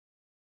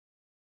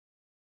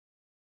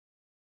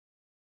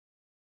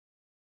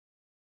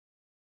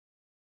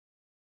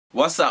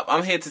What's up?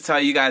 I'm here to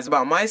tell you guys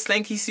about my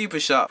Slenky super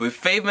shot with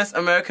famous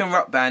American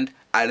rock band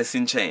Alice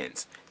in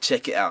Chains.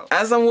 Check it out.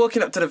 As I'm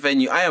walking up to the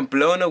venue, I am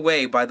blown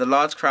away by the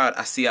large crowd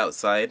I see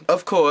outside.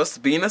 Of course,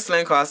 being a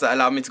Slenkaster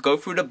allowed me to go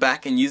through the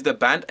back and use the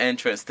band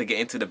entrance to get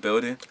into the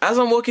building. As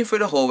I'm walking through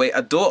the hallway,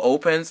 a door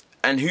opens,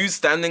 and who's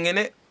standing in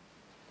it?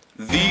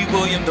 The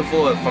William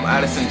DeVore from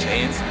Alice in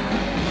Chains.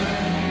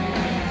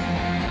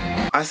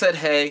 I said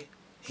hey.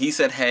 He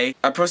said hey.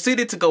 I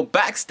proceeded to go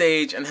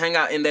backstage and hang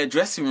out in their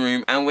dressing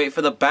room and wait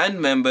for the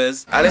band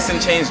members, Alice in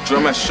Chains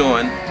drummer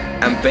Sean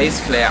and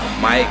bass player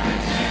Mike,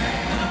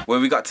 where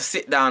we got to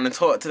sit down and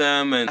talk to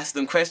them and ask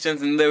them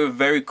questions, and they were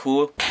very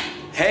cool.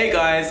 Hey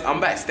guys, I'm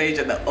backstage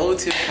at the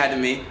O2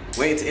 Academy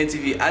waiting to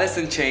interview Alice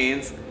in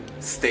Chains.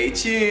 Stay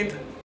tuned.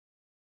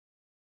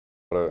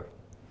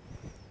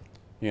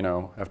 You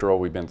know, after all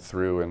we've been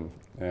through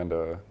and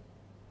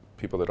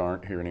people that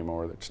aren't here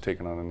anymore, that's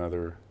taken on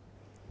another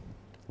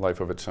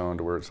life of its own,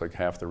 to where it's like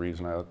half the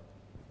reason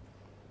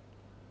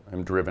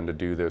I'm driven to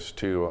do this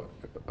too,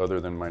 other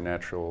than my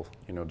natural,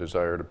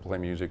 desire to play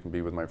music and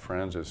be with my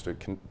friends, is to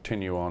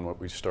continue on what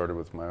we started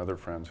with my other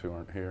friends who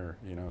aren't here,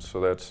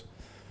 so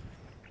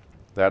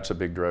that's a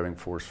big driving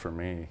force for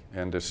me.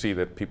 And to see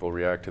that people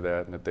react to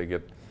that and that they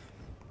get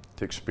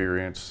to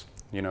experience,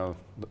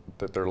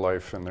 that their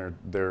life and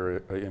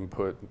their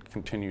input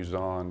continues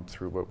on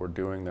through what we're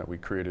doing, that we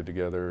created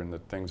together, and the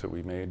things that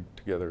we made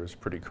together, is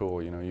pretty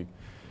cool.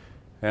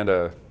 And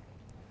I've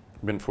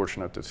been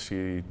fortunate enough to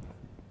see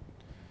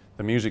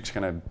the music's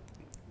kind of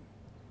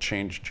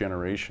changed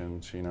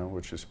generations,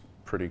 which is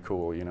pretty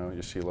cool.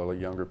 You see a lot of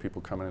younger people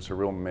coming. It's a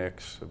real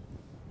mix of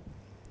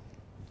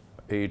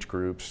age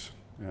groups,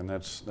 and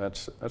that's a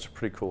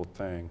pretty cool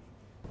thing.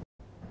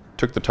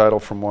 Took the title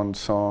from one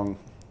song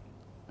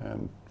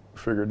and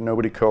figured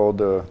nobody called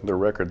the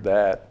record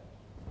that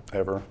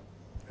ever,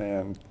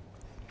 but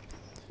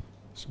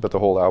the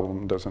whole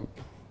album doesn't.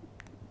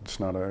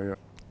 It's not a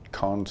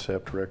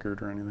concept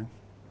record or anything.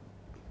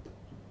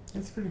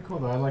 It's pretty cool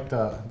though. I like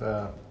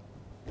the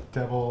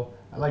devil.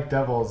 I like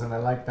devils and I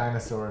like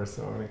dinosaurs.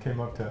 So when it came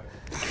up to,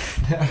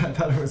 I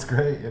thought it was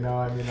great.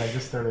 I mean, I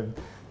just started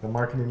the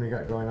marketing we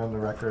got going on the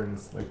record.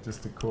 It's like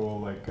just a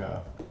cool, kind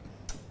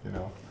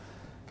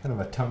of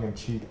a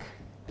tongue-in-cheek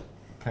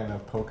kind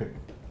of poke at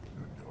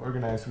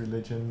organized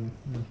religion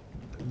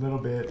a little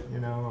bit,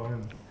 and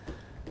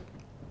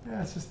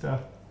yeah, it's just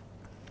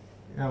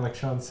like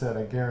Sean said,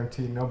 I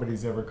guarantee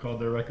nobody's ever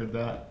called their record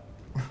that.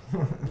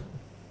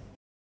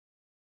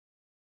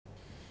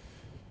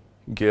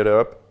 Get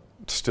up,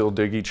 still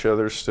dig each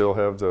other, still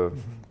have the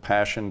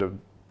passion to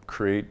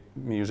create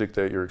music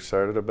that you're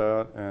excited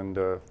about, and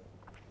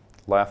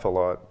laugh a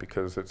lot,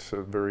 because it's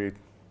a very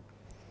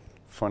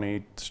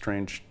funny,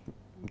 strange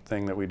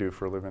thing that we do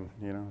for a living.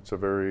 It's a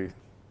very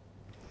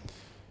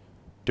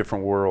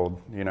different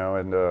world,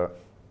 and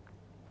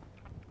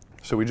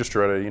so we just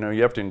try to,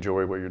 you have to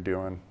enjoy what you're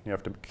doing. You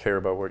have to care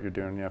about what you're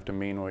doing. You have to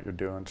mean what you're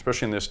doing,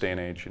 especially in this day and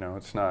age.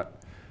 It's not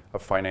a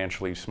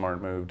financially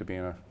smart move to be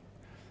in a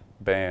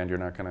band. You're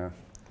not going to,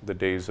 the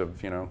days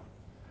of,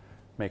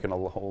 making a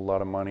whole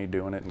lot of money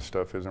doing it and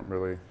stuff isn't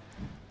really,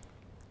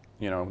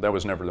 that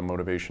was never the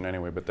motivation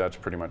anyway, but that's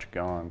pretty much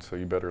gone. So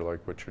you better like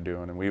what you're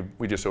doing. And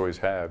we just always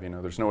have,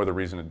 there's no other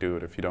reason to do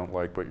it. If you don't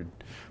like what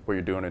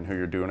you're doing and who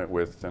you're doing it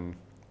with, then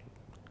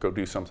go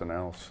do something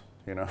else,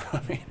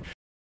 I mean.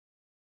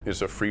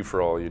 It's a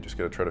free-for-all. You just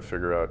got to try to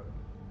figure out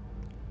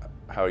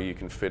how you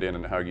can fit in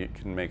and how you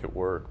can make it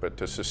work. But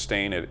to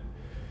sustain it,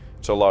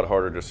 it's a lot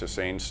harder to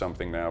sustain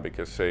something now,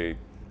 because say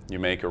you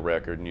make a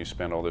record and you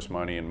spend all this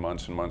money and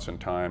months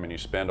and time, and you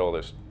spend all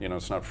this,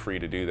 it's not free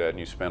to do that, and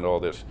you spend all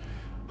this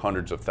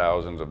hundreds of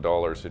thousands of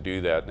dollars to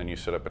do that, and then you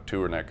set up a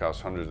tour and that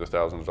costs hundreds of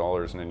thousands of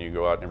dollars, and then you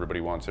go out and everybody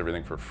wants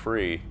everything for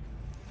free.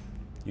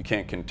 You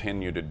can't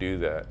continue to do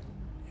that.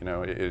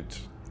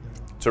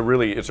 It's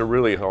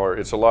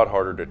a lot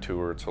harder to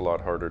tour. It's a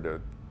lot harder to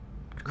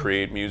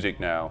create music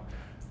now,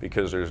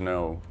 because there's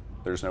no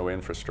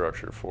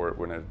infrastructure for it.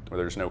 When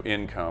there's no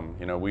income,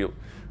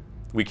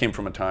 we came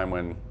from a time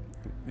when,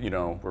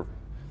 where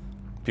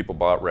people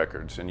bought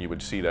records, and you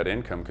would see that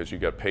income because you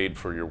got paid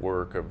for your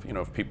work.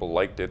 If people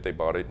liked it, they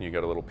bought it, and you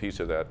got a little piece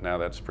of that. Now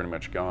that's pretty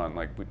much gone.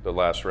 Like the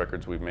last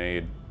records we've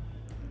made,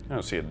 you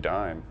don't see a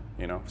dime.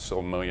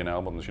 Sold 1 million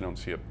albums, you don't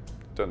see it.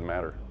 Doesn't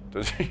matter.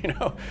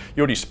 You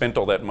already spent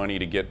all that money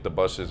to get the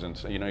buses, and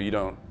so,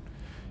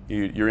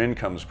 your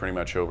income's pretty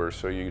much over,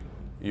 so you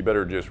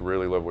better just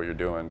really love what you're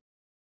doing.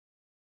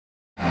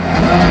 I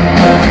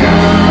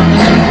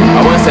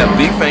want to say a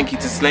big thank you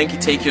to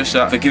Slenky Take Your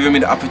Shot for giving me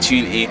the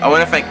opportunity. I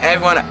want to thank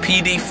everyone at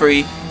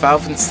PD3 for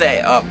helping set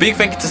it up. Big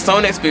thank you to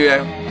Sony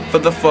Xperia for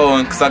the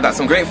phone, because I got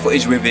some great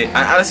footage with it, and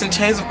Alice in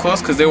Chains, of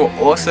course, because they were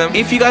awesome.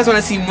 If you guys want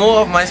to see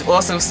more of my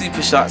awesome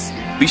super shots,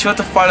 be sure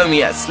to follow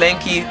me at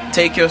Slenky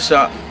Take Your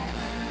Shot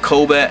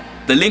Colbert.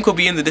 The link will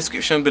be in the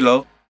description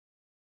below.